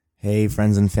Hey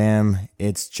friends and fam,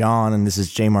 it's John and this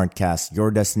is JMART Cast,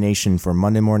 your destination for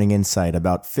Monday morning insight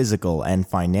about physical and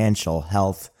financial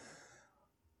health.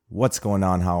 What's going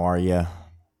on? How are you?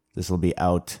 This will be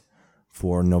out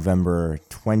for November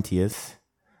 20th.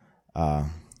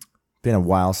 Been a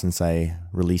while since I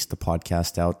released the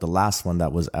podcast out. The last one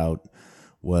that was out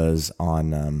was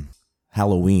on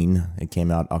Halloween. It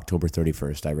came out October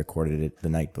 31st. I recorded it the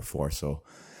night before, so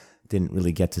didn't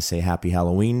really get to say happy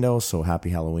Halloween though, so happy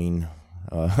Halloween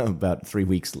about 3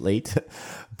 weeks late.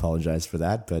 Apologize for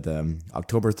that, but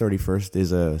October 31st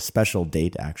is a special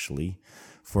date actually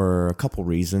for a couple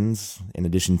reasons. In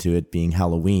addition to it being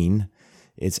Halloween,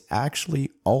 it's actually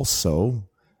also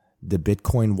the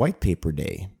Bitcoin Whitepaper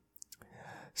Day.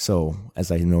 So,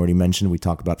 as I already mentioned, we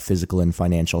talk about physical and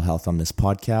financial health on this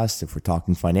podcast. If we're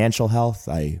talking financial health,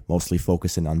 I mostly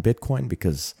focus in on Bitcoin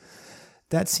because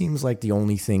that seems like the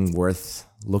only thing worth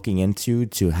looking into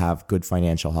to have good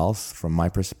financial health from my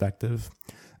perspective,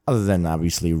 other than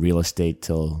obviously real estate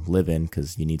to live in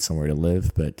because you need somewhere to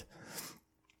live. But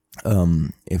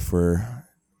if we're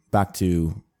back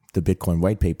to the Bitcoin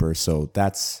white paper, so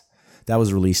that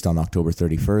was released on October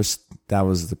 31st. That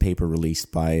was the paper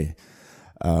released by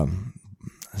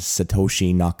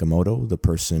Satoshi Nakamoto, the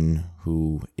person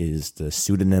who is the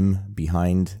pseudonym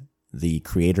behind the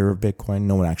creator of Bitcoin.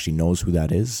 No one actually knows who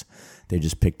that is. They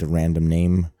just picked a random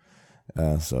name,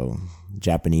 so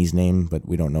Japanese name, but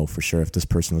we don't know for sure if this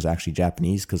person was actually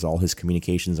Japanese because all his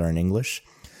communications are in English.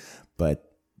 But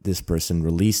this person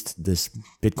released this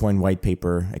Bitcoin white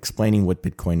paper explaining what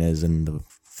Bitcoin is and the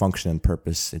function and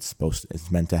purpose it's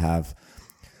meant to have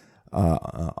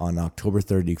on October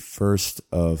 31st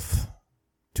of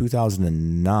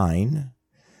 2009,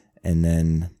 and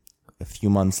then a few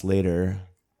months later,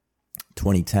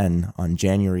 2010, on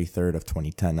January 3rd of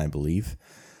 2010, I believe,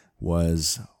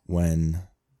 was when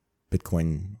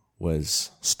Bitcoin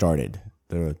was started.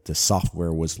 The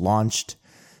software was launched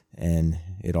and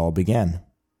it all began.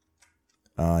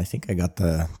 I think I got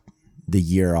the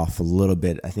year off a little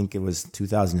bit. I think it was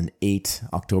 2008,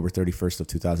 October 31st of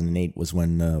 2008 was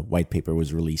when the white paper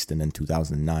was released, and then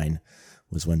 2009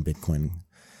 was when Bitcoin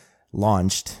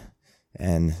launched.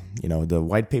 And, you know, the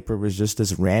white paper was just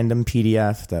this random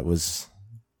PDF that was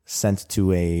sent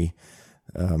to a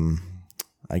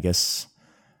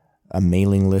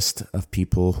mailing list of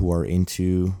people who are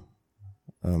into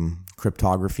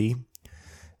cryptography.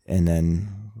 And then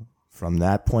from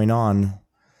that point on,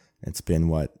 it's been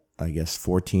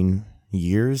 14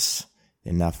 years.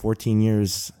 In that 14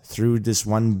 years, through this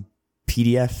one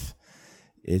PDF,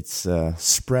 it's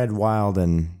spread wild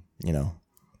and, you know,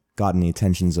 gotten the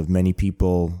attentions of many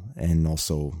people and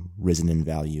also risen in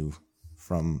value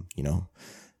from, you know,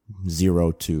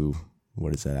 zero to,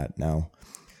 what is that at now?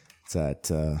 It's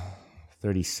at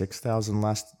 36,000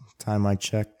 last time I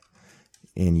checked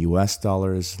in US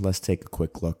dollars. Let's take a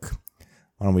quick look.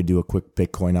 Why don't we do a quick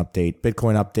Bitcoin update?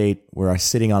 Bitcoin update, we're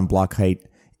sitting on block height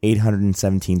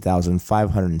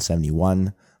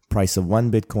 817,571. Price of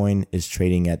one Bitcoin is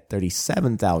trading at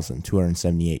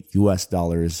 37,278 US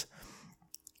dollars.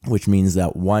 Which means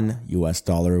that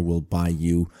 $1 will buy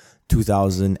you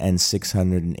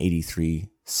 2,683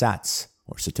 sats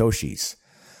or satoshis.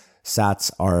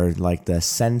 Sats are like the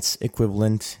cents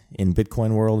equivalent in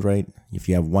Bitcoin world, right? If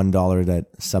you have $1 that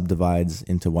subdivides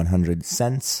into 100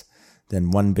 cents,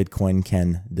 then one Bitcoin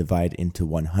can divide into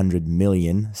 100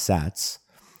 million sats.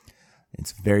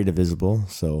 It's very divisible,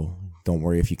 so don't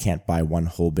worry if you can't buy one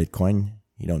whole Bitcoin.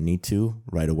 You don't need to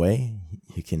right away.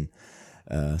 You can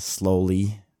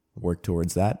slowly work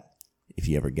towards that if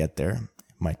you ever get there.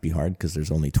 It might be hard because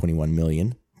there's only 21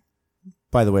 million.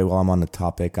 By the way, while I'm on the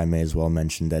topic, I may as well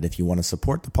mention that if you want to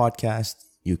support the podcast,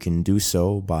 you can do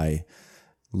so by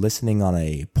listening on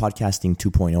a podcasting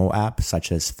 2.0 app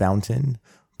such as Fountain,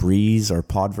 Breeze, or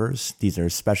Podverse. These are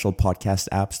special podcast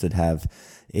apps that have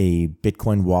a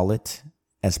Bitcoin wallet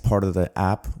as part of the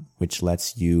app, which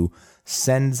lets you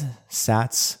send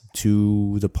sats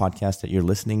to the podcast that you're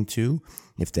listening to,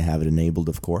 if they have it enabled,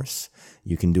 of course.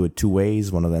 You can do it two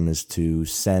ways. One of them is to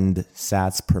send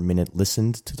sats per minute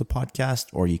listened to the podcast,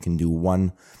 or you can do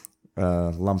one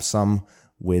lump sum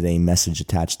with a message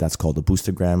attached. That's called a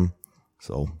boostergram.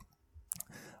 So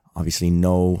obviously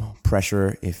no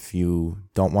pressure if you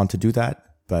don't want to do that,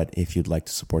 but if you'd like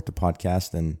to support the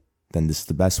podcast, then this is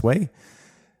the best way.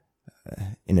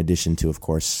 In addition to, of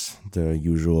course, the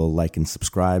usual like and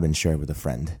subscribe and share with a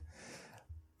friend.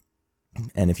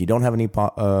 And if you don't have any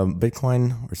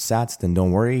Bitcoin or sats, then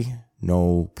don't worry.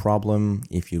 No problem.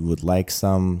 If you would like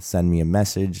some, send me a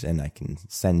message and I can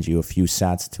send you a few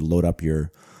sats to load up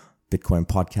your Bitcoin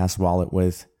podcast wallet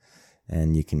with.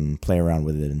 and you can play around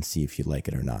with it and see if you like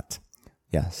it or not.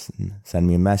 Yes, send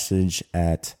me a message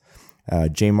at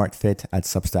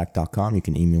jmartfit@substack.com. You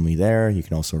can email me there. You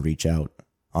can also reach out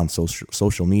on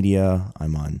social media.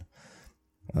 I'm on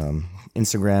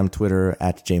Instagram, Twitter,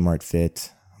 at JMARTFit.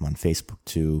 I'm on Facebook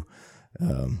too.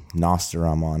 Noster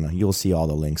I'm on. You'll see all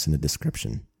the links in the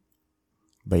description.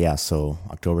 But yeah, so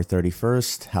October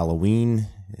 31st, Halloween.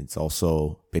 It's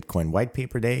also Bitcoin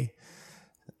Whitepaper Day.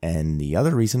 And the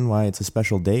other reason why it's a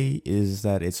special day is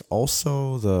that it's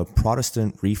also the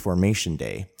Protestant Reformation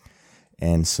Day.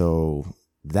 And so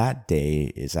that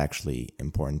day is actually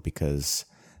important because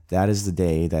that is the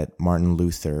day that Martin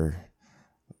Luther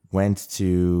went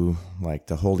to like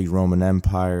the Holy Roman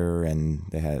Empire, and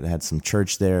they had some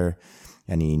church there,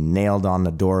 and he nailed on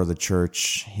the door of the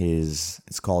church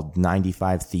it's called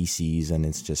 95 Theses, and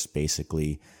it's just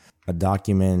basically a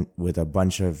document with a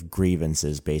bunch of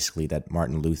grievances basically that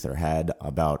Martin Luther had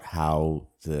about how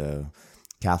the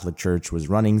Catholic Church was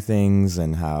running things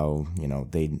and how,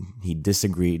 he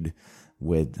disagreed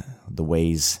with the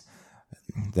ways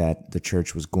that the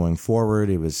church was going forward.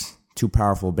 It was too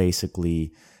powerful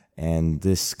basically. And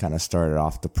this kind of started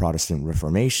off the Protestant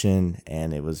Reformation,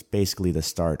 and it was basically the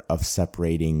start of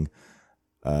separating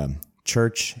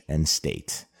church and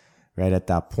state. Right at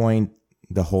that point,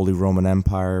 the Holy Roman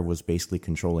Empire was basically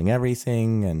controlling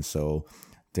everything, and so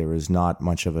there was not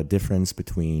much of a difference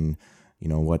between,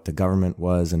 what the government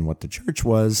was and what the church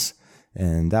was,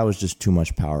 and that was just too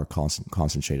much power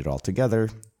concentrated all together.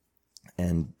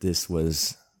 And this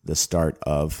was the start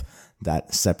of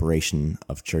that separation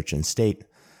of church and state,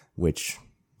 which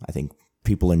I think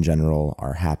people in general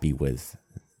are happy with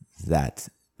that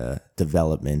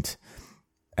development,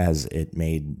 as it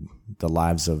made the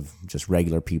lives of just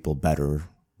regular people better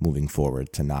moving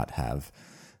forward, to not have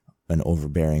an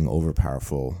overbearing,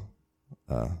 overpowerful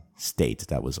state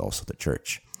that was also the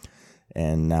church.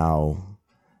 And now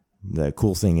the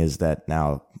cool thing is that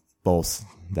now both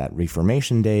that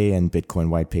Reformation Day and Bitcoin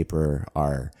Whitepaper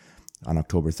are on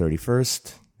October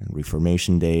 31st. And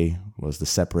Reformation Day was the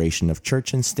separation of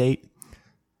church and state.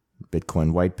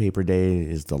 Bitcoin Whitepaper Day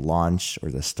is the launch or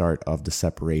the start of the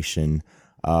separation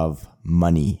of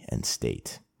money and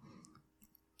state.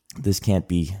 This can't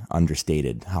be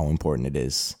understated how important it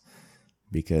is,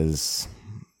 because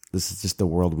this is just the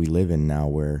world we live in now,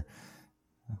 where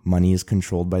money is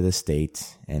controlled by the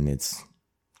state, and the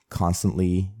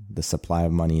supply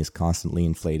of money is constantly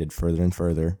inflated further and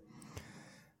further,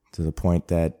 to the point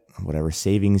that whatever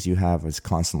savings you have is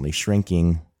constantly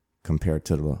shrinking compared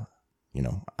to the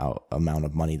amount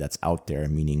of money that's out there,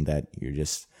 meaning that you're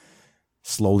just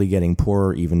slowly getting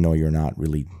poorer, even though you're not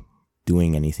really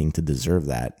doing anything to deserve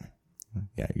that.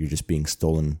 Yeah, you're just being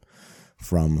stolen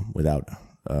from without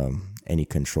any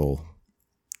control,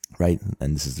 right?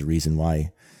 And this is the reason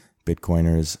why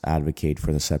Bitcoiners advocate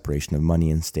for the separation of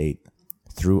money and state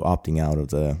through opting out of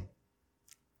the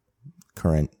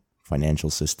current financial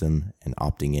system and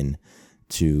opting in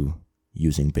to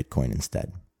using Bitcoin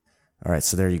instead. All right,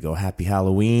 so there you go. Happy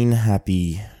Halloween,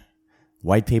 happy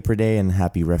Whitepaper Day, and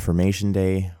happy Reformation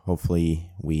Day. Hopefully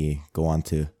we go on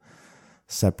to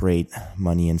separate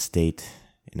money and state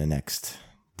in the next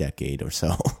decade or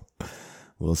so.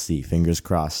 We'll see. Fingers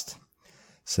crossed.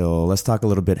 So let's talk a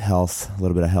little bit of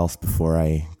health before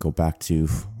I go back to,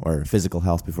 or physical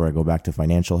health before I go back to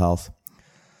financial health.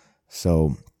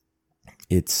 So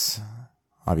it's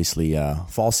obviously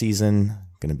fall season,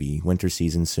 going to be winter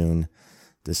season soon.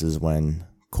 This is when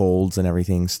colds and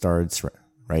everything starts,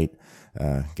 right?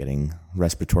 Getting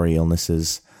respiratory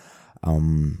illnesses.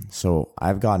 So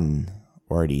I've gotten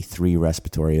already 3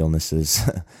 respiratory illnesses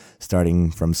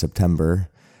starting from September,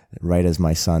 right as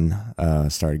my son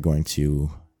started going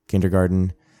to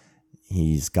kindergarten.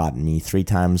 He's gotten me 3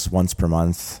 times, once per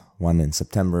month, one in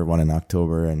September, one in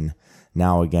October, and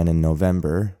now again in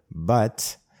November.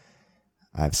 But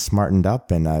I've smartened up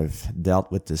and I've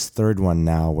dealt with this 3rd one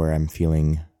now, where I'm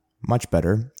feeling much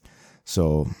better.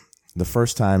 So the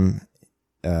first time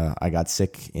I got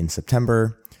sick in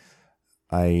September,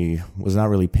 I was not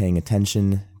really paying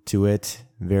attention to it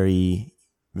very,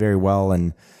 very well.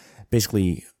 And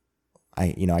basically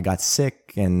I got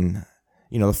sick, and,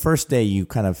 the first day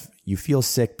you feel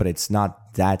sick, but it's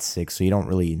not that sick. So you don't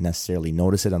really necessarily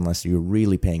notice it unless you're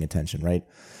really paying attention, right?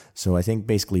 So I think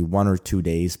basically 1 or 2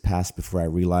 days passed before I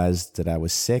realized that I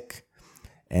was sick.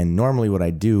 And normally what I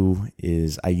do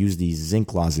is I use these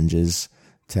zinc lozenges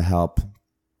to help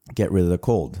get rid of the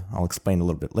cold. I'll explain a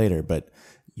little bit later, but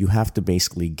you have to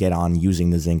basically get on using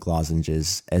the zinc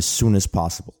lozenges as soon as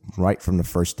possible, right from the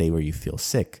first day where you feel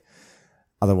sick.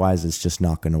 Otherwise, it's just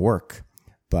not going to work.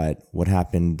 But what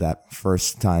happened that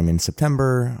first time in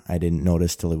September, I didn't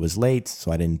notice till it was late,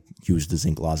 so I didn't use the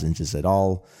zinc lozenges at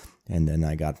all. And then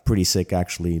I got pretty sick,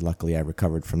 actually. Luckily, I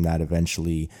recovered from that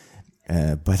eventually.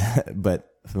 But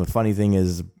the funny thing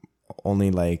is,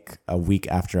 only like a week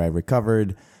after I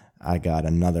recovered, I got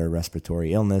another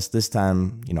respiratory illness. This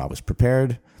time, I was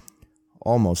prepared,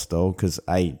 almost though, because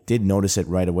I did notice it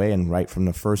right away. And right from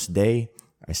the first day,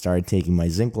 I started taking my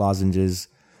zinc lozenges.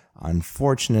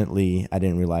 Unfortunately, I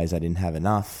didn't realize I didn't have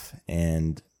enough.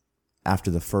 And after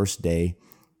the first day,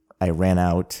 I ran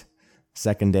out.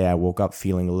 Second day, I woke up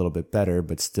feeling a little bit better,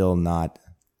 but still not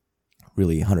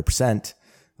really 100%.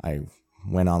 I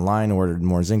went online, ordered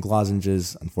more zinc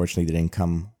lozenges. Unfortunately, they didn't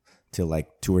come till like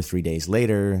 2 or 3 days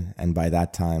later. And by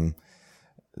that time,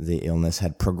 the illness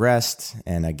had progressed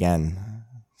and again,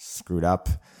 screwed up.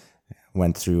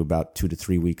 Went through about 2 to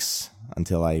 3 weeks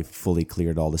until I fully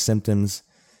cleared all the symptoms.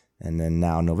 And then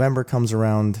now November comes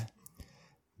around.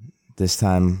 This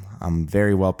time, I'm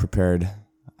very well prepared.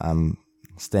 I'm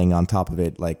staying on top of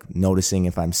it, like noticing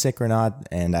if I'm sick or not.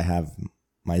 And I have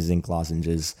my zinc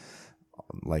lozenges.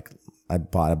 Like I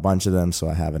bought a bunch of them, so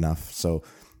I have enough. So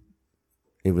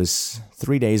it was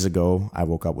 3 days ago, I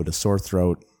woke up with a sore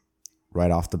throat.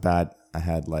 Right off the bat, I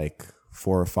had like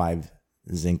 4 or 5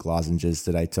 zinc lozenges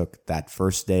that I took that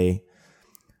first day.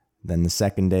 Then the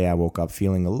second day, I woke up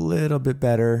feeling a little bit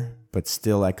better, but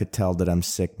still I could tell that I'm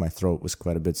sick. My throat was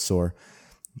quite a bit sore.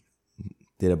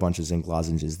 Did a bunch of zinc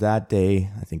lozenges that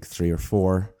day, I think 3 or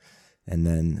 4. And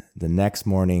then the next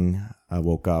morning, I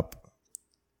woke up,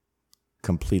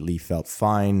 completely felt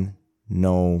fine,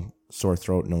 no sore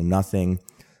throat, no nothing.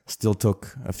 Still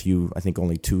took a few, I think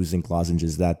only 2 zinc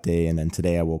lozenges that day. And then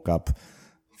today I woke up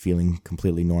feeling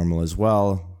completely normal as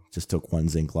well. Just took 1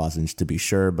 zinc lozenge to be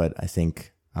sure, but I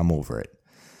think I'm over it.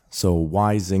 So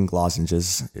why zinc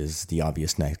lozenges is the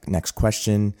obvious next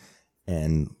question.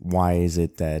 And why is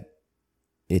it that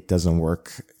it doesn't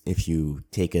work if you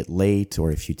take it late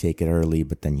or if you take it early,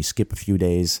 but then you skip a few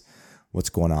days? What's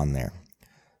going on there?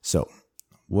 So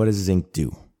what does zinc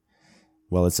do?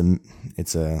 Well, it's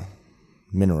a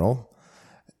mineral,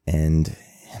 and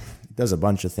it does a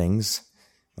bunch of things.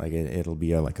 Like it'll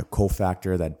be like a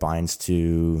cofactor that binds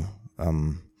to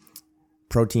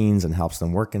proteins and helps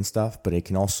them work and stuff, but it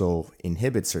can also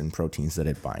inhibit certain proteins that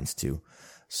it binds to.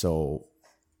 So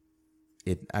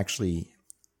it actually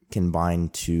can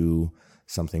bind to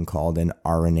something called an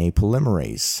RNA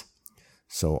polymerase.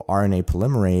 So RNA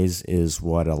polymerase is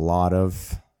what a lot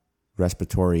of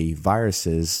respiratory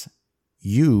viruses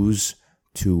use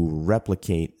to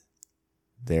replicate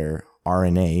their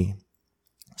RNA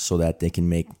so that they can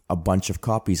make a bunch of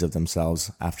copies of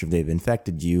themselves after they've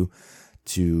infected you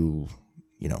to,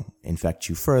 infect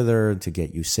you further, to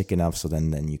get you sick enough so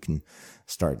then you can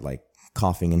start like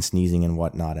coughing and sneezing and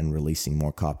whatnot and releasing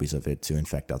more copies of it to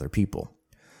infect other people.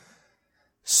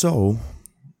 So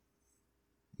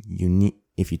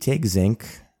if you take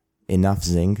enough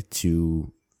zinc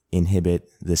to inhibit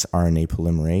this RNA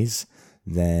polymerase,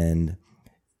 then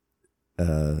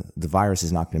the virus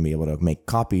is not going to be able to make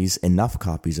enough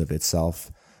copies of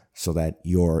itself so that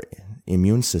your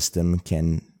immune system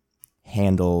can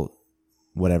handle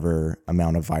whatever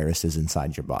amount of virus is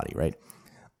inside your body, right?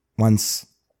 Once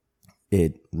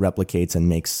it replicates and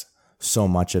makes so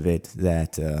much of it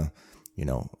that,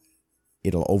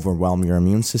 it'll overwhelm your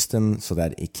immune system so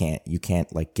that you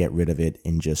can't like get rid of it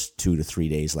in just 2 to 3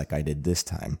 days like I did this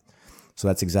time. So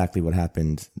that's exactly what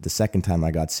happened the second time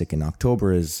I got sick in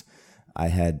October. Is I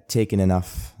had taken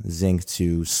enough zinc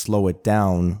to slow it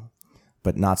down,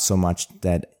 but not so much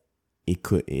that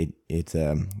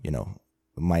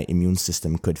my immune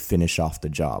system could finish off the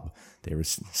job. There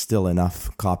was still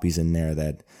enough copies in there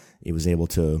that it was able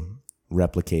to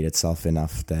replicate itself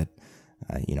enough that,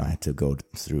 I had to go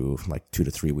through like 2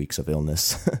 to 3 weeks of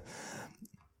illness.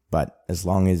 But as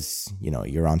long as,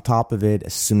 you're on top of it,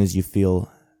 as soon as you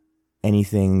feel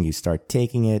anything, you start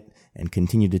taking it and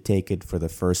continue to take it for the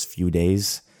first few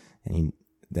days, and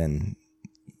then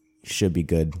you should be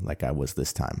good like I was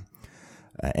this time.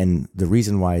 And the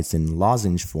reason why it's in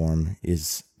lozenge form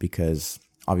is because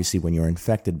obviously when you're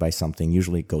infected by something,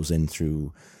 usually it goes in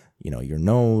through, your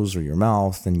nose or your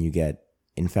mouth, and you get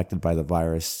infected by the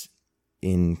virus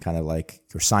in kind of like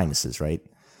your sinuses, right?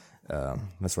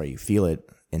 That's where you feel it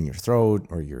in your throat,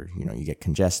 or you get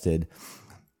congested.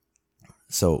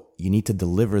 So you need to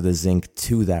deliver the zinc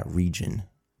to that region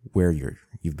where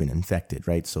you've been infected,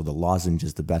 right? So the lozenge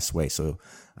is the best way. So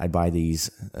I buy these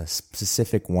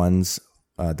specific ones.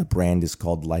 The brand is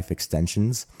called Life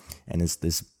Extensions, and it's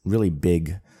this really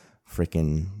big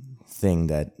freaking thing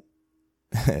that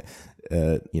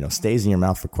stays in your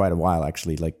mouth for quite a while.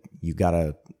 Actually, like you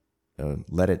gotta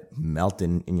let it melt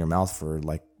in your mouth for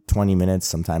like 20 minutes,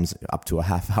 sometimes up to a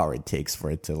half hour it takes for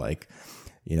it to like,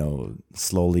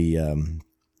 slowly,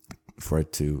 for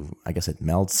it to, I guess it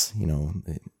melts,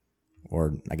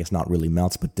 or I guess not really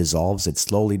melts, but dissolves. It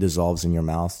slowly dissolves in your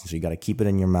mouth. So you got to keep it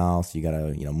in your mouth. You got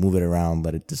to, move it around,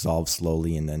 let it dissolve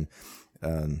slowly. And then,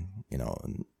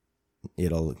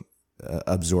 it'll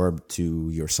absorb to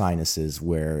your sinuses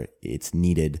where it's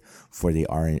needed for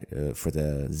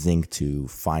the zinc to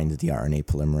find the RNA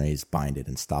polymerase, bind it,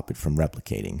 and stop it from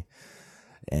replicating.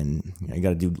 And you got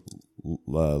to do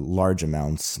large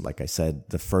amounts. Like I said,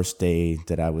 the first day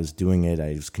that I was doing it,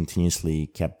 I just continuously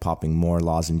kept popping more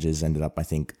lozenges. Ended up, I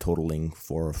think, totaling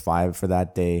 4 or 5 for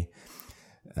that day.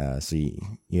 So you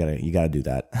gotta do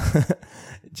that.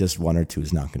 Just 1 or 2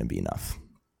 is not going to be enough.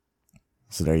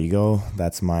 So there you go.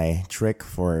 That's my trick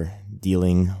for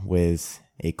dealing with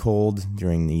a cold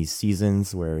during these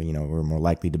seasons where, we're more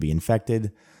likely to be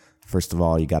infected. First of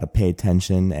all, you got to pay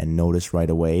attention and notice right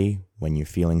away when you're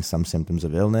feeling some symptoms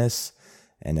of illness.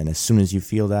 And then as soon as you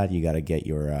feel that, you got to get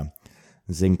your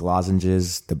zinc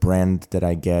lozenges. The brand that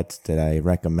I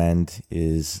recommend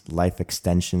is Life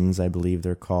Extensions, I believe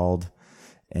they're called.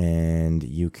 And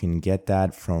you can get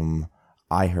that from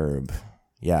iHerb.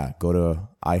 Yeah, go to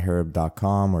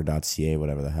iherb.com or .ca,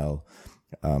 whatever the hell,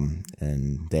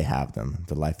 and they have them,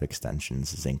 the Life Extensions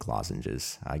zinc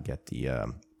lozenges. I get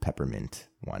the peppermint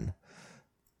one,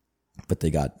 but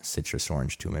they got citrus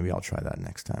orange too. Maybe I'll try that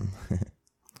next time.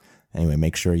 Anyway,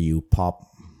 make sure you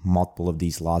pop multiple of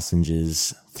these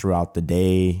lozenges throughout the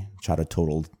day. Try to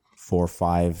total 4 or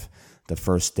 5 the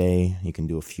first day. You can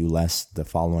do a few less the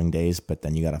following days, but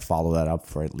then you got to follow that up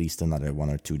for at least another 1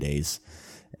 or 2 days.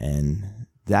 And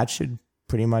that should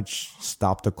pretty much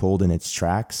stop the cold in its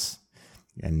tracks.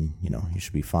 And, you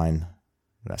should be fine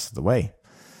the rest of the way.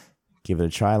 Give it a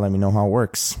try. Let me know how it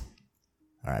works.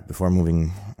 All right, before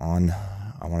moving on,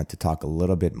 I wanted to talk a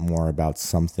little bit more about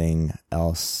something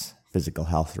else, physical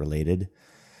health related.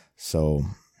 So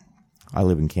I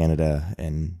live in Canada,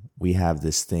 and we have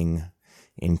this thing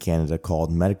in Canada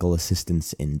called medical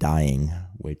assistance in dying,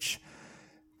 which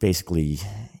basically,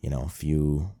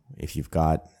 if you've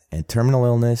got a terminal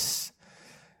illness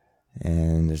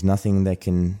and there's nothing that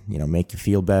can, make you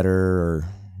feel better or,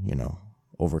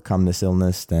 overcome this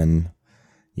illness, then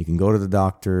you can go to the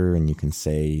doctor and you can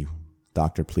say,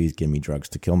 "Doctor, please give me drugs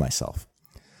to kill myself."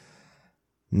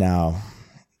 Now,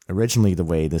 originally the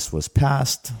way this was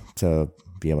passed to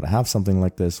be able to have something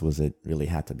like this was it really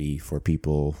had to be for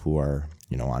people who are,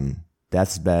 on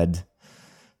death's bed,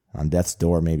 on death's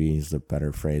door, maybe is the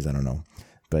better phrase, I don't know.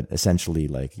 But essentially,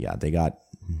 they got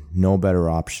no better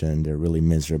option. They're really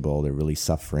miserable. They're really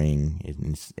suffering.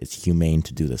 It's humane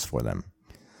to do this for them.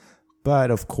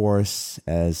 But of course,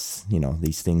 as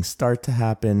these things start to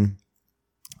happen,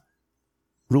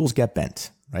 rules get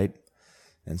bent, right?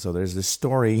 And so there's this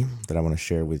story that I want to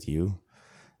share with you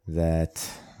that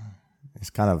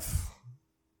is kind of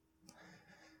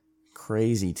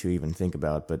crazy to even think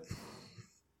about. But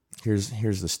here's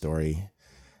the story.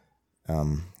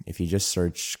 If you just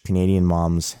search "Canadian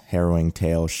mom's harrowing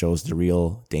tale shows the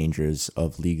real dangers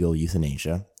of legal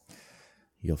euthanasia,"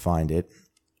 you'll find it.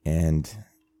 And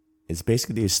it's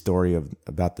basically a story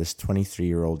about this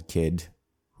 23-year-old kid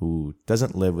who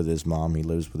doesn't live with his mom. He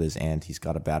lives with his aunt. He's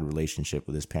got a bad relationship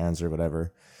with his parents or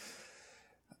whatever.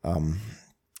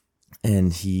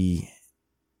 And he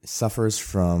suffers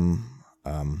from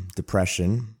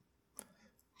depression,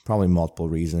 probably multiple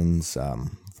reasons.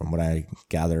 From what I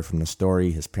gather from the story,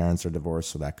 his parents are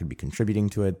divorced, so that could be contributing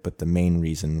to it. But the main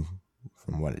reason,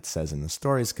 from what it says in the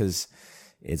story, is because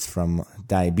it's from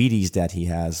diabetes that he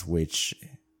has, which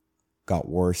got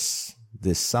worse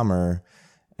this summer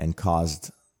and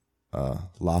caused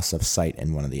loss of sight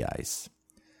in one of the eyes.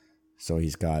 So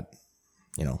he's got,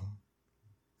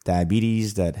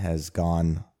 diabetes that has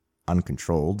gone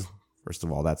uncontrolled. First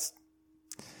of all,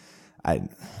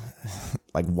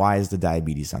 why is the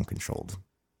diabetes uncontrolled?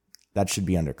 That should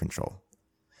be under control.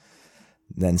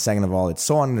 Then second of all, it's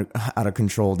so out of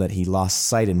control that he lost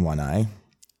sight in one eye,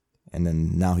 and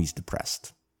then now he's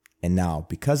depressed. And now,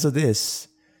 because of this,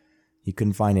 he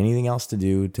couldn't find anything else to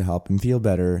do to help him feel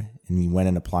better, and he went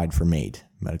and applied for MAiD,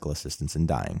 medical assistance in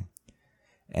dying.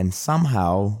 And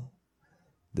somehow,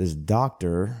 this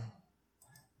doctor,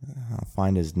 I'll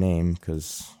find his name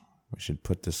because we should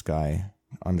put this guy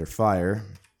under fire.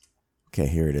 Okay,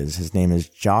 here it is. His name is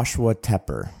Joshua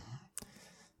Tepper.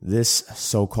 This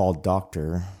so-called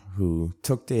doctor who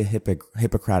took the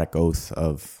Hippocratic oath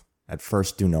of at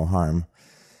first do no harm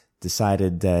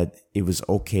decided that it was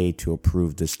okay to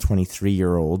approve this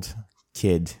 23-year-old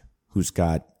kid who's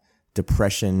got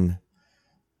depression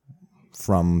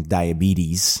from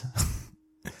diabetes.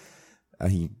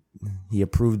 He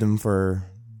approved him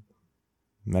for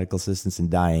medical assistance in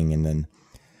dying, and then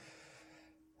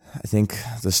I think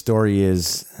the story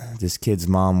is this kid's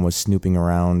mom was snooping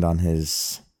around on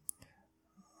his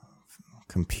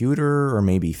computer or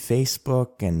maybe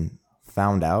Facebook and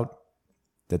found out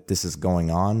that this is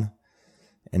going on,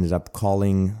 ended up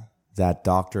calling that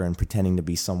doctor and pretending to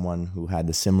be someone who had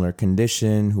a similar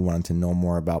condition, who wanted to know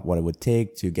more about what it would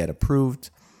take to get approved.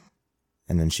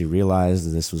 And then she realized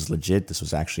that this was legit, this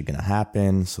was actually going to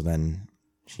happen. So then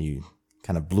she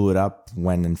kind of blew it up,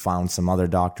 went and found some other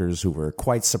doctors who were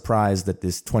quite surprised that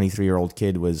this 23-year-old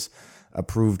kid was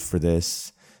approved for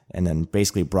this, and then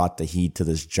basically brought the heat to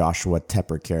this Joshua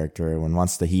Tepper character. When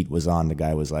once the heat was on, the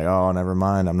guy was like, oh, never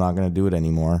mind, I'm not going to do it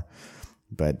anymore.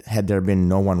 But had there been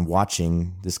no one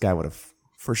watching, this guy would have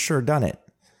for sure done it.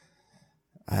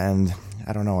 And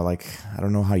I don't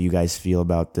know how you guys feel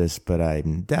about this, but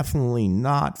I'm definitely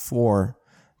not for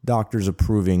doctors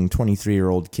approving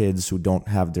 23-year-old kids who don't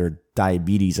have their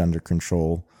diabetes under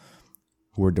control,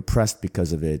 who are depressed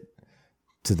because of it,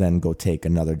 to then go take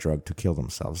another drug to kill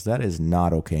themselves. That is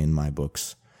not okay in my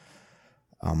books.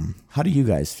 How do you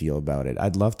guys feel about it?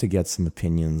 I'd love to get some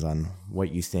opinions on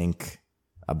what you think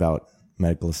about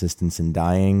medical assistance in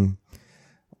dying.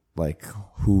 Like,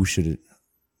 who should it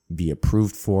be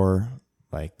approved for?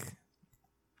 Like,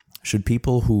 should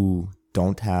people who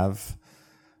don't have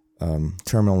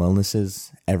terminal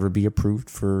illnesses ever be approved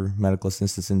for medical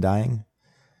assistance in dying?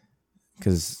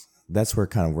 Because that's where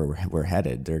we're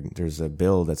headed. There's a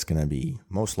bill that's going to be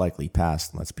most likely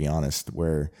passed, let's be honest,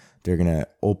 where they're going to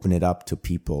open it up to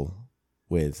people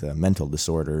with mental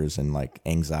disorders and like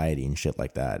anxiety and shit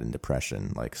like that and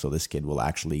depression. Like, so this kid will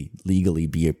actually legally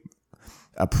be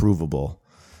approvable.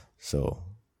 So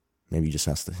maybe he just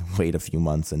has to wait a few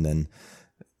months and then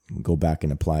go back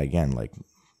and apply again. Like,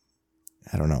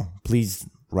 I don't know. Please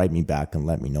write me back and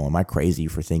let me know. Am I crazy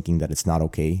for thinking that it's not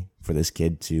okay for this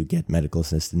kid to get medical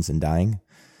assistance in dying?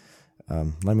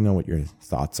 Let me know what your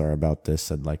thoughts are about this.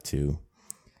 I'd like to,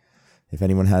 if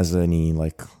anyone has any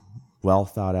like well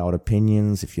thought out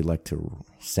opinions, if you'd like to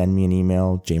send me an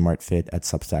email,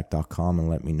 jmartfit@substack.com, and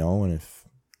let me know. And if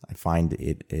I find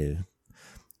it a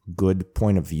good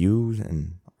point of view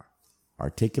and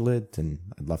articulate, and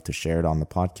I'd love to share it on the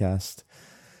podcast.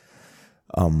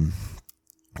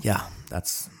 Yeah,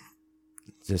 that's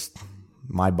just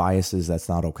my biases. That's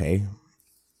not okay. You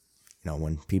know,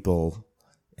 when people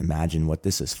imagine what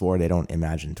this is for, they don't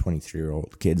imagine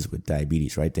 23-year-old kids with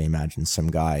diabetes, right? They imagine some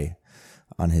guy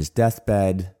on his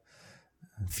deathbed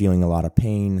feeling a lot of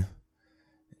pain,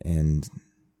 and,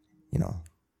 you know,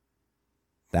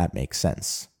 that makes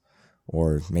sense.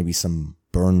 Or maybe some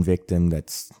burn victim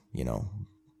that's, you know,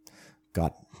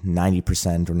 got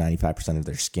 90% or 95% of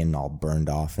their skin all burned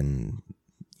off, and,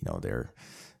 you know, they're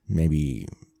maybe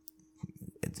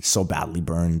so badly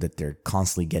burned that they're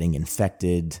constantly getting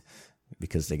infected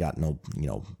because they got no, you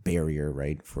know, barrier,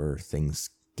 right, for things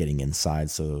getting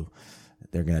inside. So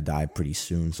they're going to die pretty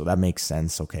soon. So that makes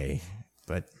sense. Okay.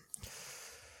 But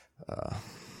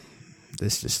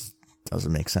this just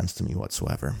doesn't make sense to me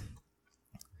whatsoever.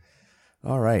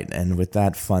 All right. And with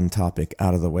that fun topic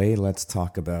out of the way, let's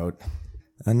talk about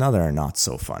another not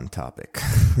so fun topic.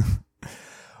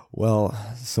 Well,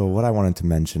 so what I wanted to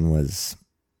mention was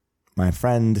my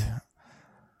friend,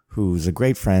 who's a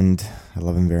great friend, I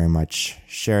love him very much,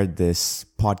 shared this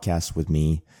podcast with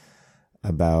me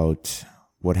about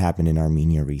what happened in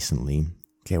Armenia recently.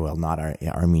 Okay, well, not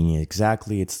Armenia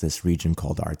exactly. It's this region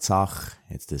called Artsakh.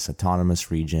 It's this autonomous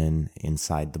region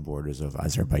inside the borders of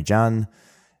Azerbaijan.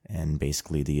 And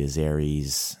basically the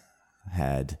Azeris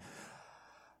had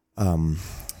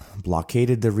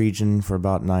blockaded the region for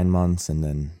about 9 months. And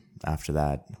then after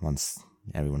that, once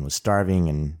everyone was starving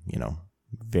and, you know,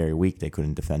 very weak, they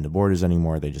couldn't defend the borders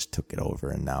anymore, they just took it over.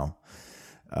 And now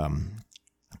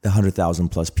the 100,000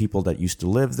 plus people that used to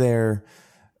live there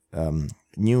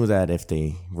knew that if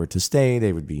they were to stay,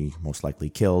 they would be most likely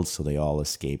killed. So they all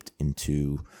escaped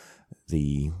into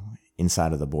the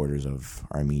inside of the borders of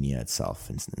Armenia itself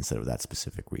instead of that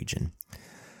specific region.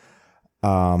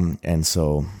 And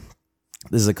so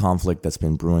this is a conflict that's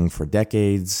been brewing for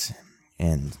decades.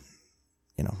 And,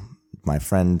 you know, my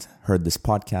friend heard this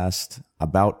podcast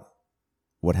about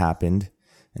what happened,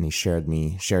 and he shared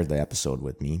the episode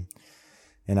with me.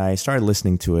 And I started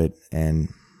listening to it, and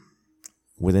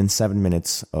within 7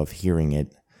 minutes of hearing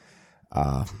it,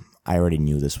 I already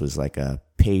knew this was like a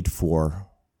paid for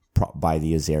by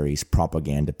the Azeris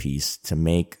propaganda piece to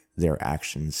make their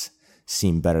actions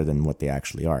seem better than what they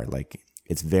actually are. Like,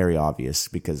 it's very obvious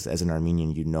because as an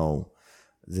Armenian, you know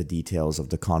the details of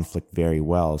the conflict very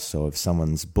well. So if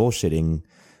someone's bullshitting,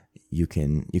 you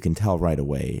can tell right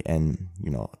away. And,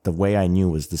 the way I knew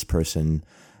was this person.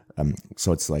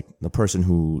 So it's like the person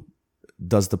who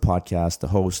does the podcast, the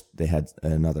host, they had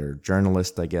another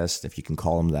journalist, I guess, if you can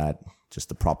call him that,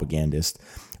 just a propagandist,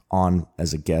 on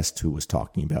as a guest who was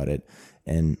talking about it.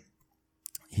 And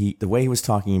the way he was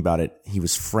talking about it, he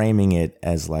was framing it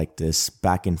as like this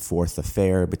back and forth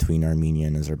affair between Armenia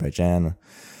and Azerbaijan.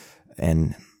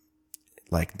 And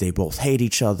like they both hate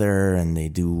each other and they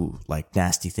do like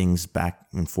nasty things back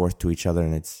and forth to each other.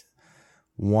 And it's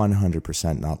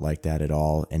 100% not like that at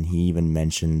all. And he even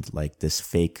mentioned like this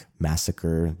fake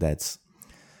massacre that's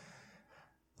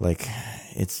like,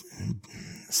 it's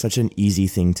such an easy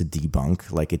thing to debunk.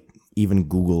 Like even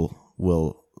Google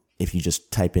will, if you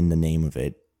just type in the name of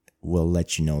it, will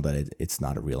let you know that it's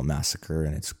not a real massacre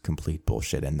and it's complete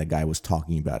bullshit. And the guy was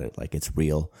talking about it like it's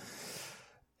real.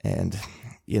 And,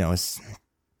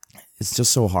 it's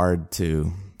just so hard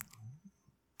to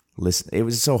listen. It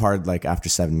was so hard, like after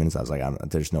 7 minutes, I was like,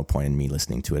 there's no point in me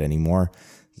listening to it anymore.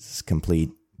 This is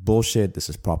complete bullshit. This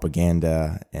is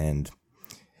propaganda. And,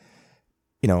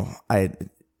 and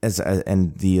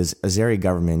the Azeri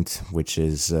government, which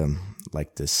is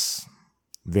like this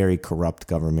very corrupt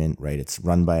government, right? It's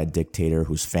run by a dictator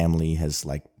whose family has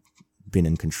like been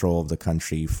in control of the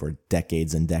country for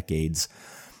decades and decades.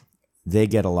 They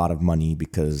get a lot of money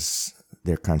because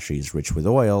their country is rich with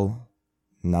oil.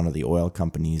 None of the oil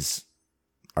companies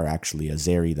are actually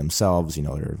Azeri themselves,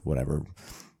 they're whatever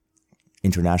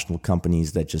international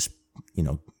companies that just,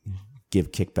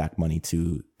 give kickback money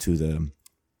to the,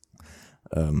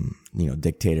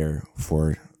 dictator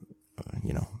for,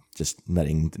 just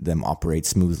letting them operate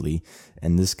smoothly.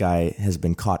 And this guy has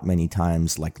been caught many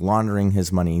times, like laundering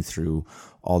his money through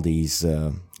all these,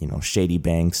 shady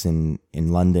banks in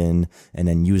London, and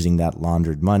then using that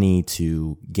laundered money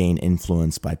to gain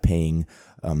influence by paying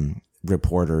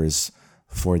reporters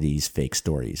for these fake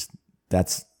stories.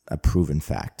 That's a proven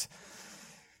fact.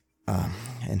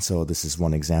 And so this is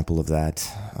one example of that.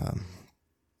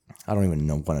 I don't even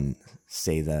want to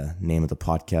say the name of the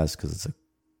podcast because it's a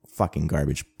fucking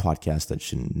garbage podcast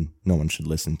that no one should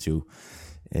listen to.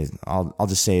 I'll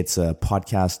just say it's a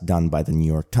podcast done by the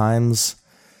New York Times,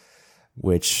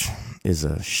 which is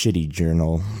a shitty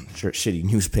journal, shitty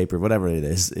newspaper, whatever it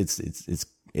is.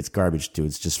 It's garbage too.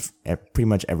 It's just pretty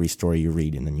much every story you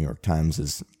read in the New York Times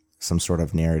is some sort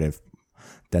of narrative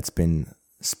that's been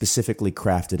specifically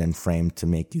crafted and framed to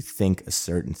make you think a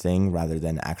certain thing rather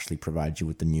than actually provide you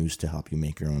with the news to help you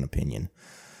make your own opinion.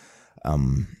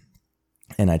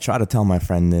 And I try to tell my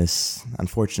friend this.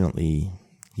 Unfortunately,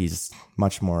 he's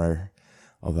much more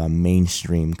of a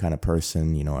mainstream kind of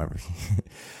person,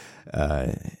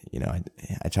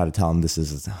 I try to tell him this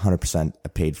is 100% a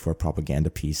paid for propaganda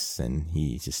piece, and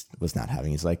he just was not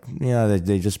having. He's like,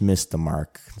 they just missed the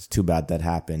mark. It's too bad that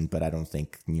happened, but I don't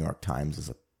think New York Times is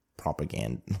a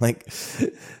propaganda,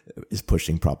 is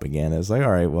pushing propaganda. It's like,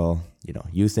 all right, well,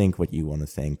 you think what you want to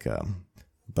think,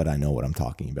 but I know what I'm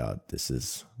talking about. This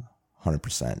is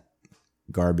 100%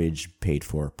 garbage paid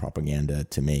for propaganda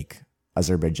to make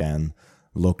Azerbaijan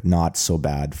look not so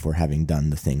bad for having done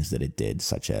the things that it did,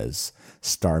 such as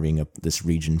starving up this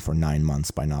region for 9 months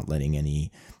by not letting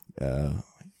any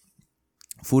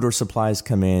food or supplies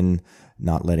come in,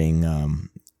 not letting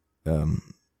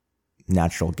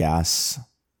natural gas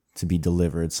to be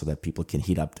delivered so that people can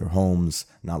heat up their homes,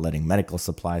 not letting medical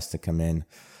supplies to come in.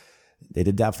 They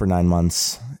did that for 9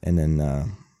 months, and then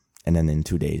in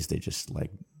 2 days they just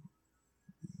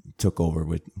took over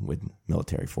with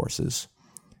military forces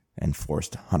and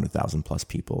forced 100,000 plus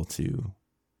people to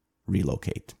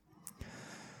relocate.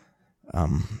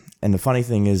 And the funny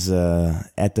thing is,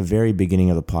 at the very beginning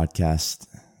of the podcast,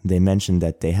 they mentioned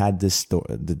that they had this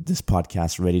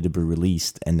podcast ready to be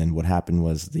released, and then what happened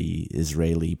was the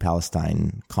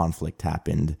Israeli-Palestine conflict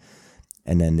happened,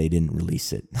 and then they didn't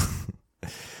release it,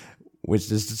 which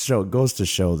goes to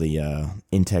show the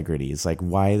integrity. It's like,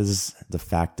 why does the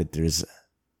fact that there's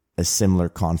a similar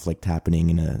conflict happening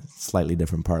in a slightly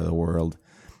different part of the world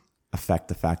affect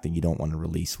the fact that you don't want to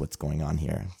release what's going on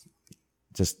here?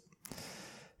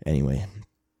 Anyway,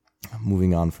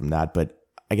 moving on from that. But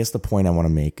I guess the point I want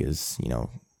to make is,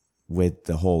 with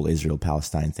the whole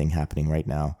Israel-Palestine thing happening right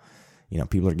now,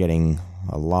 people are getting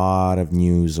a lot of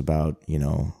news about,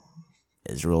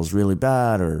 Israel's really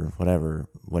bad or whatever.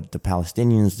 What the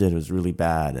Palestinians did was really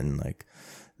bad, and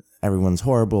everyone's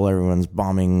horrible. Everyone's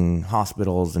bombing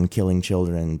hospitals and killing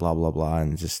children, blah, blah, blah.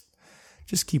 And just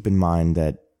keep in mind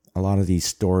that a lot of these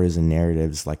stories and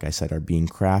narratives, like I said, are being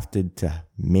crafted to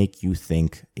make you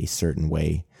think a certain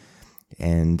way.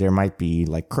 And there might be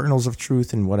like kernels of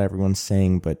truth in what everyone's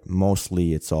saying, but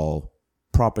mostly it's all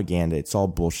propaganda. It's all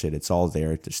bullshit. It's all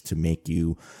there just to make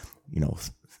you,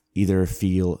 either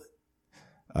feel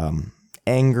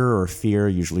anger or fear.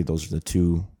 Usually those are the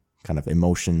two kind of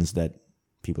emotions that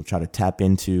people try to tap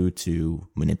into to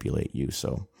manipulate you.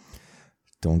 So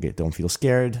don't feel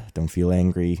scared. Don't feel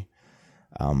angry.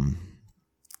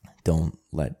 Don't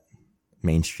let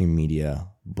mainstream media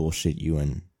bullshit you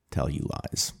and tell you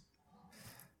lies.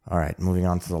 All right, moving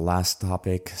on to the last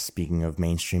topic. Speaking of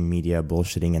mainstream media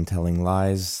bullshitting and telling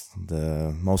lies,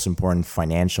 the most important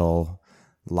financial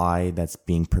lie that's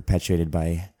being perpetuated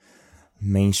by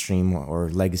mainstream or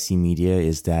legacy media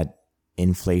is that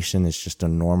inflation is just a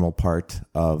normal part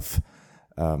of,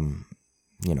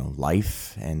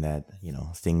 life, and that,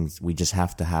 things, we just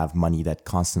have to have money that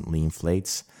constantly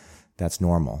inflates. That's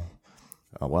normal.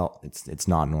 Well, it's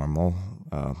not normal.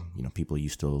 People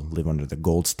used to live under the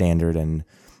gold standard, and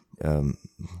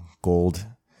gold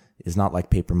is not like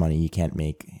paper money. You can't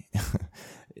make,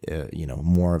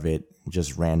 more of it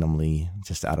just randomly,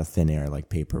 just out of thin air like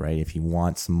paper, right? If you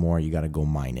want some more, you got to go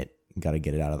mine it. You got to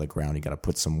get it out of the ground. You got to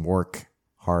put some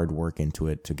hard work into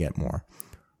it to get more.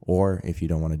 Or if you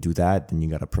don't want to do that, then you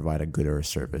got to provide a good or a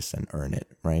service and earn it,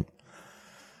 right?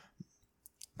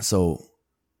 So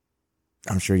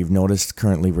I'm sure you've noticed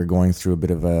currently we're going through a bit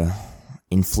of a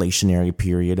inflationary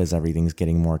period as everything's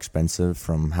getting more expensive,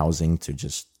 from housing to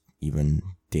just even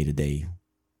day-to-day,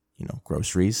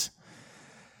 groceries.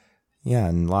 Yeah,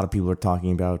 and a lot of people are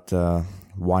talking about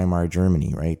Weimar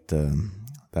Germany, right?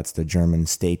 That's the German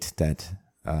state that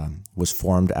was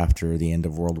formed after the end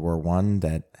of World War I,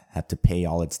 that had to pay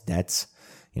all its debts,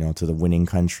 to the winning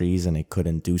countries, and it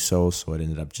couldn't do so. So it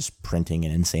ended up just printing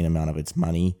an insane amount of its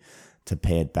money to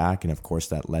pay it back. And of course,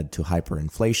 that led to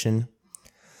hyperinflation,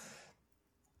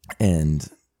 and,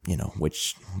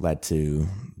 which led to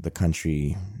the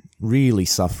country really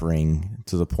suffering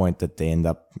to the point that they end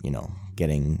up,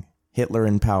 getting Hitler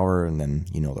in power, and then,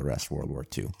 the rest, World War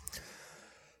II.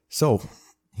 So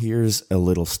here's a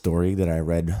little story that I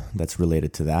read that's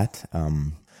related to that.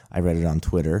 I read it on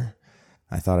Twitter.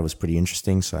 I thought it was pretty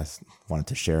interesting, so I wanted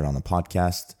to share it on the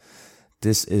podcast.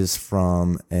 This is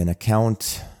from an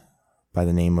account by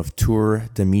the name of Tour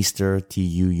Demeester,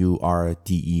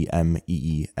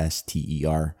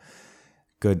 Tuurdemeester.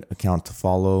 Good account to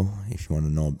follow if you want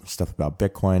to know stuff about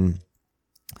Bitcoin.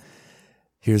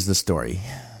 Here's the story.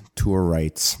 Tour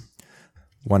writes,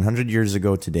 100 years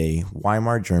ago today,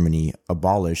 Weimar Germany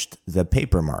abolished the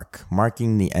paper mark,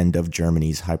 marking the end of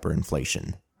Germany's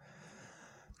hyperinflation.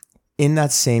 In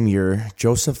that same year,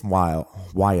 Joseph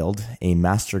Wilde, a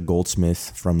master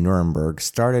goldsmith from Nuremberg,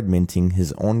 started minting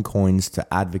his own coins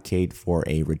to advocate for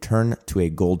a return to a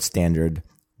gold standard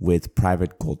with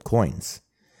private gold coins.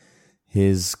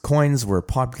 His coins were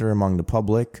popular among the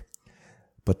public,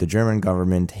 but the German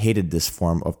government hated this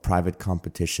form of private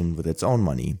competition with its own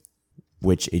money,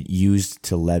 which it used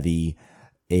to levy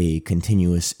a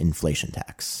continuous inflation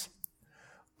tax.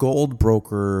 Gold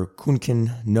broker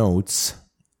Kuhnken notes,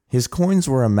 his coins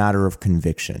were a matter of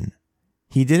conviction.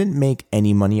 He didn't make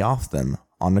any money off them.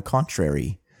 On the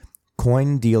contrary,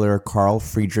 coin dealer Carl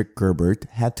Friedrich Gerbert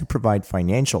had to provide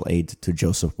financial aid to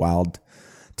Joseph Wilde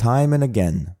time and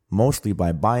again, mostly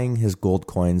by buying his gold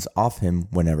coins off him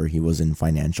whenever he was in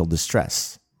financial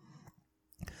distress.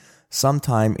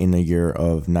 Sometime in the year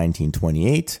of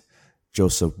 1928,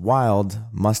 Joseph Wilde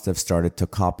must have started to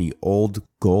copy old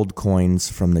gold coins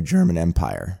from the German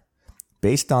Empire.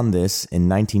 Based on this, in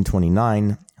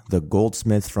 1929, the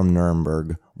goldsmith from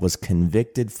Nuremberg was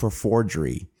convicted for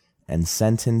forgery and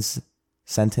sentenced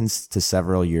to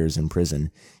several years in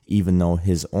prison, even though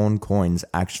his own coins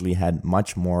actually had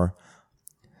much more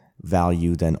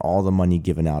value than all the money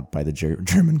given out by the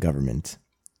German government.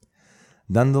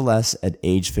 Nonetheless, at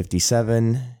age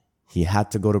 57, he had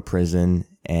to go to prison,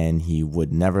 and he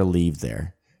would never leave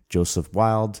there. Joseph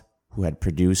Wilde, who had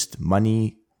produced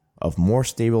money of more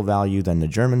stable value than the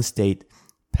German state,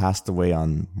 passed away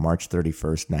on March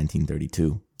 31st,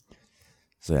 1932.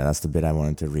 So yeah, that's the bit I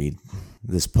wanted to read.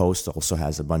 This post also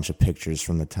has a bunch of pictures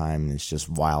from the time, and it's just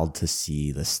wild to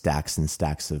see the stacks and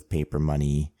stacks of paper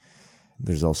money.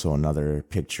 There's also another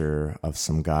picture of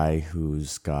some guy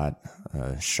who's got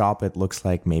a shop, it looks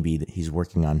like. Maybe he's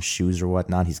working on shoes or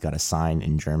whatnot. He's got a sign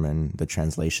in German. The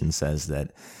translation says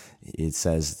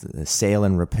sale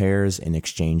and repairs in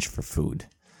exchange for food.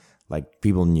 Like,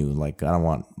 people knew, I don't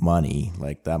want money.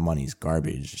 That money's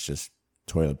garbage. It's just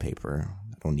toilet paper.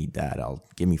 I don't need that.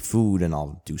 Give me food and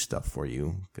I'll do stuff for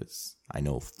you, because I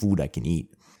know food I can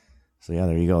eat. So yeah,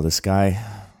 there you go. This guy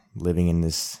living in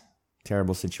this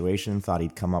terrible situation thought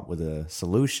he'd come up with a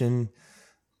solution,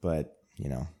 but,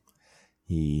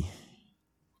 he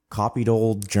copied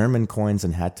old German coins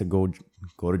and had to go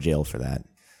to jail for that.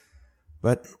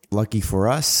 But lucky for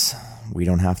us, we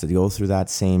don't have to go through that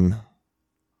same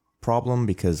problem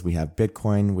because we have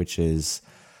Bitcoin, which is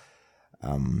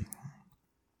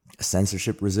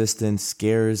censorship resistant,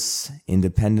 scarce,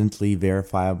 independently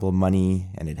verifiable money,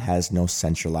 and it has no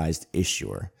centralized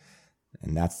issuer.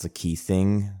 And that's the key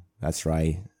thing. That's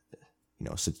why,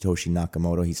 Satoshi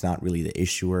Nakamoto, he's not really the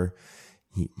issuer,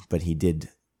 but he did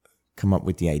come up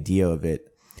with the idea of it.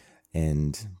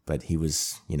 But he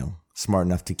was, smart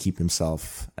enough to keep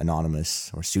himself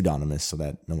anonymous or pseudonymous so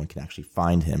that no one can actually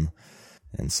find him.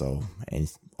 And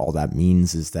all that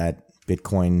means is that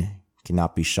Bitcoin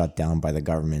cannot be shut down by the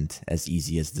government as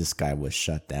easy as this guy was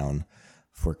shut down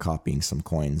for copying some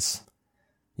coins.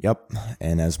 Yep,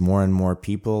 and as more and more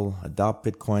people adopt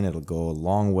Bitcoin, it'll go a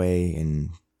long way in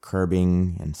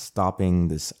curbing and stopping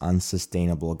this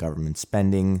unsustainable government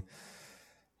spending,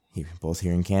 both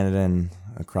here in Canada and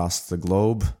across the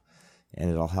globe. And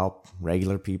it'll help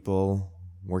regular people,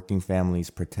 working families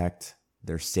protect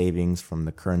their savings from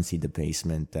the currency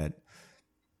debasement that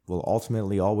will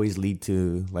ultimately always lead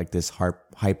to like this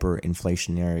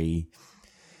hyperinflationary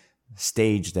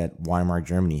stage that Weimar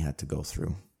Germany had to go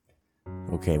through.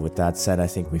 Okay, with that said, I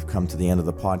think we've come to the end of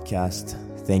the podcast.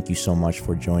 Thank you so much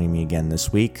for joining me again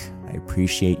this week. I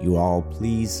appreciate you all.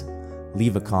 Please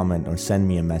leave a comment or send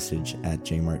me a message at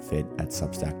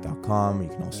jmartfit@substack.com. You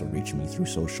can also reach me through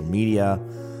social media.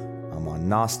 I'm on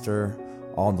Nostr.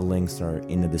 All the links are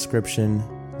in the description.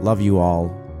 Love you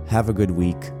all. Have a good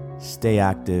week. Stay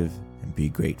active and be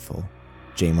grateful.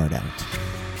 JMART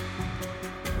out.